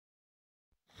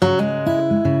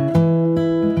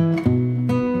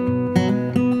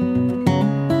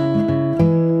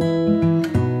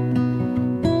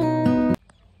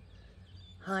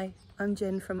I'm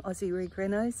Jen from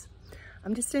Aussie-Rig-Renos.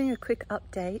 I'm just doing a quick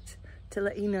update to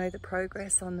let you know the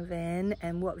progress on the van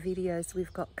and what videos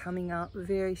we've got coming up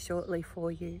very shortly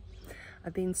for you.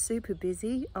 I've been super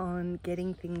busy on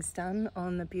getting things done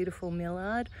on the beautiful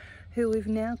Millard, who we've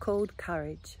now called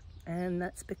Courage, and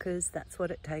that's because that's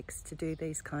what it takes to do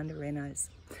these kind of renos,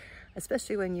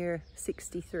 especially when you're a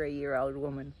 63-year-old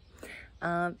woman.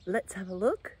 Let's have a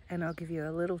look and I'll give you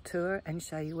a little tour and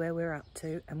show you where we're up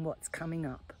to and what's coming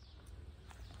up.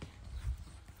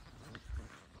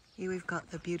 Here we've got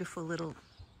the beautiful little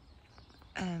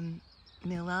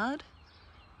Millard,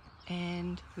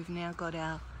 and we've now got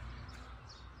our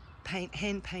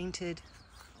hand-painted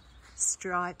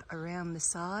stripe around the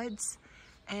sides,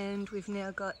 and we've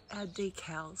now got our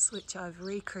decals, which I've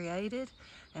recreated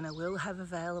and I will have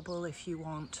available if you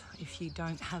want, if you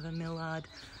don't have a Millard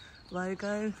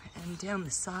logo. And down the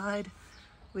side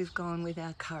we've gone with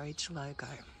our Courage logo.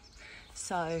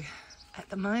 So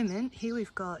at the moment here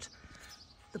we've got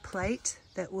the plate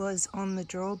that was on the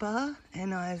drawbar,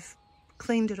 and I've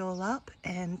cleaned it all up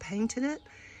and painted it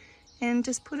and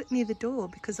just put it near the door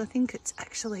because I think it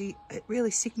really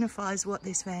signifies what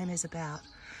this van is about.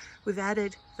 We've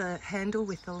added the handle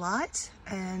with the light,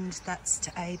 and that's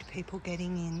to aid people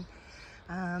getting in.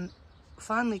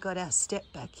 Finally got our step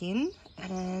back in,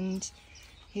 and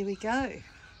here we go.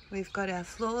 We've got our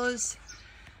floors,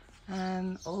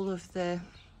 all of the,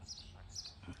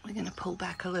 we're going to pull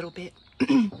back a little bit.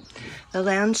 The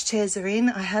lounge chairs are in.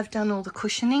 I have done all the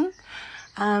cushioning.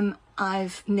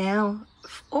 I've now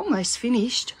almost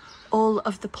finished all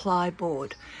of the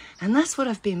plyboard, and that's what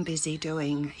I've been busy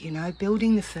doing, you know,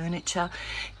 building the furniture,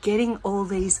 getting all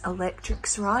these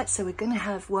electrics right. So we're going to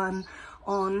have one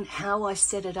on how I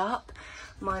set it up,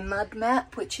 my mud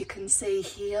map, which you can see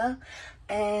here,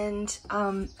 and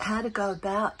how to go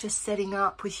about just setting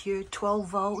up with your 12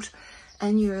 volt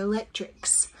and your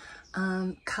electrics.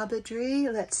 Cupboardry,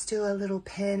 let's do a little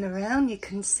pan around. You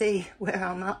can see where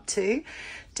I'm up to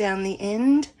down the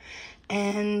end,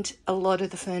 and a lot of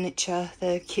the furniture,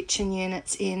 the kitchen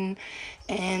units in,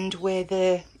 and where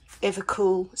the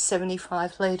Evercool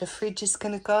 75 litre fridge is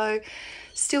going to go.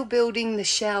 Still building the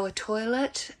shower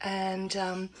toilet, and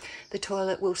the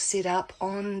toilet will sit up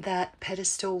on that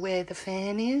pedestal where the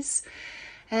fan is.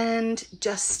 And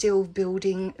just still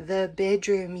building the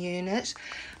bedroom unit,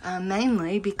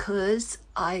 mainly because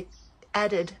I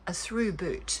added a through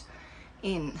boot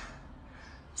in.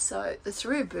 So the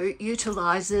through boot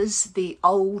utilises the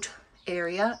old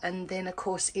area, and then of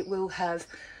course it will have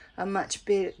a much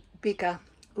bigger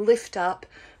lift up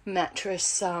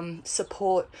mattress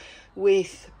support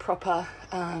with proper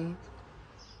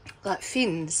like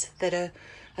fins that are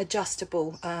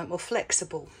adjustable or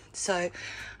flexible. So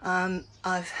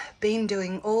I've been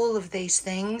doing all of these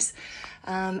things.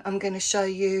 I'm going to show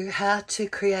you how to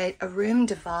create a room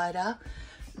divider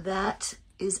that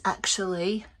is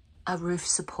actually a roof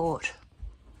support.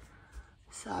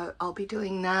 So I'll be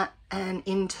doing that, and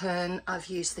in turn I've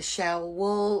used the shower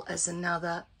wall as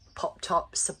another pop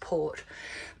top support.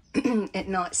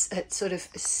 It sort of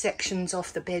sections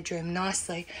off the bedroom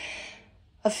nicely.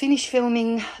 I've finished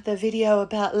filming the video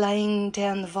about laying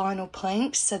down the vinyl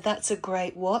planks, so that's a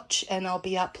great watch, and I'll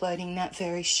be uploading that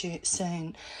very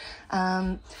soon.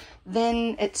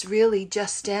 Then it's really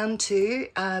just down to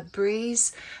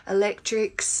breeze,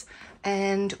 electrics,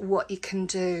 and what you can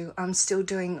do. I'm still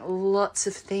doing lots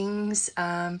of things.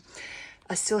 I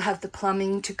still have the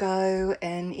plumbing to go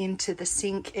and into the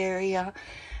sink area.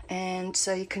 And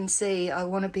so you can see I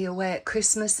want to be away at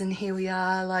Christmas, and here we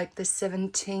are, like the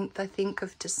 17th, I think,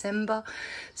 of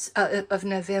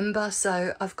November.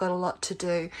 So I've got a lot to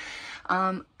do.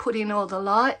 Put in all the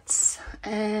lights,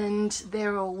 and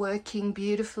they're all working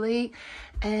beautifully,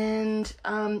 and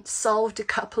solved a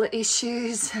couple of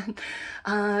issues.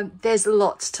 There's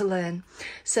lots to learn.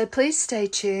 So please stay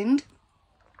tuned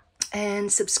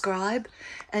and subscribe,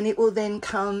 and it will then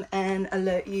come and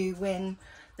alert you when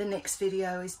the next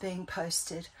video is being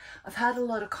posted. I've had a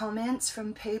lot of comments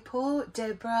from people.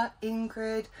 Deborah,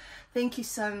 Ingrid, thank you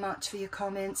so much for your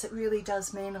comments. It really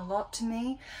does mean a lot to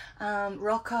me.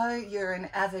 Rocco, you're an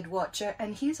avid watcher,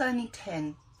 and he's only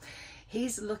 10.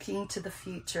 He's looking to the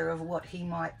future of what he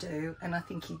might do, and I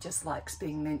think he just likes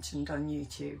being mentioned on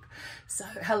YouTube. So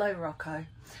hello Rocco,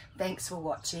 thanks for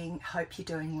watching, hope you're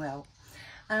doing well.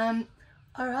 All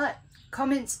right,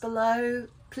 comments below.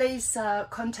 Please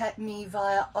contact me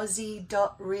via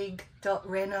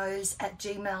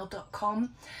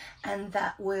aussie-rig-renos@gmail.com, and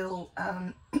that will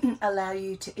allow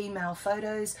you to email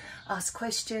photos, ask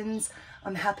questions.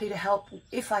 I'm happy to help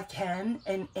if I can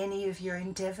in any of your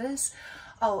endeavours.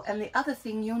 Oh, and the other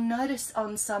thing you'll notice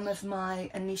on some of my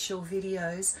initial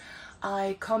videos,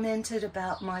 I commented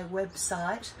about my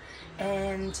website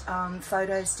and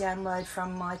photos download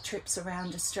from my trips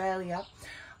around Australia.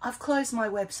 I've closed my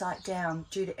website down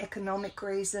due to economic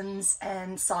reasons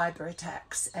and cyber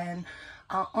attacks, and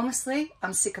honestly,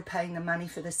 I'm sick of paying the money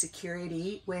for the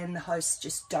security when the hosts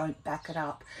just don't back it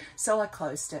up. So I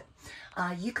closed it.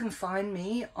 You can find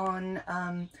me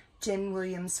on Jen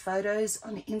Williams Photos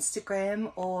on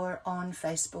Instagram or on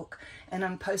Facebook, and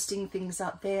I'm posting things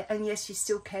up there. And yes, you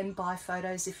still can buy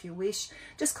photos if you wish.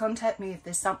 Just contact me if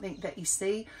there's something that you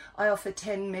see. I offer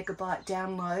 10 megabyte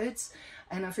downloads,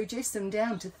 and I've reduced them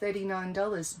down to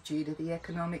 $39 due to the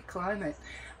economic climate.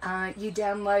 You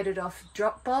download it off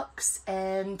Dropbox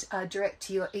and direct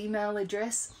to your email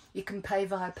address. You can pay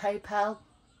via PayPal,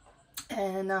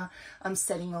 and I'm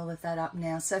setting all of that up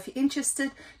now. So if you're interested,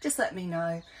 just let me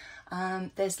know.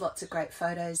 There's lots of great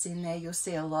photos in there. You'll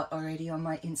see a lot already on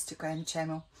my Instagram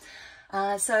channel.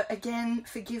 So again,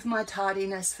 forgive my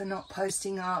tardiness for not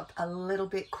posting up a little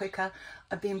bit quicker.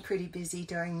 I've been pretty busy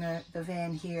during the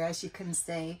van here, as you can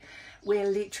see. We're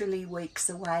literally weeks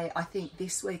away. I think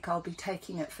this week I'll be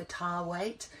taking it for tar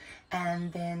weight,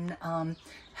 and then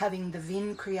having the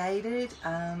VIN created.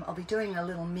 I'll be doing a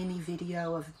little mini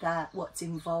video of that, what's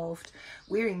involved.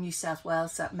 We're in New South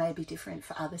Wales, so it may be different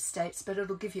for other states, but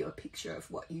it'll give you a picture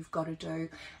of what you've got to do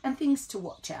and things to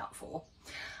watch out for.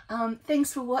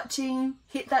 Thanks for watching.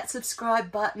 Hit that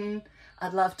subscribe button.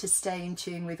 I'd love to stay in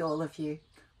tune with all of you.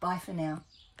 Bye for now.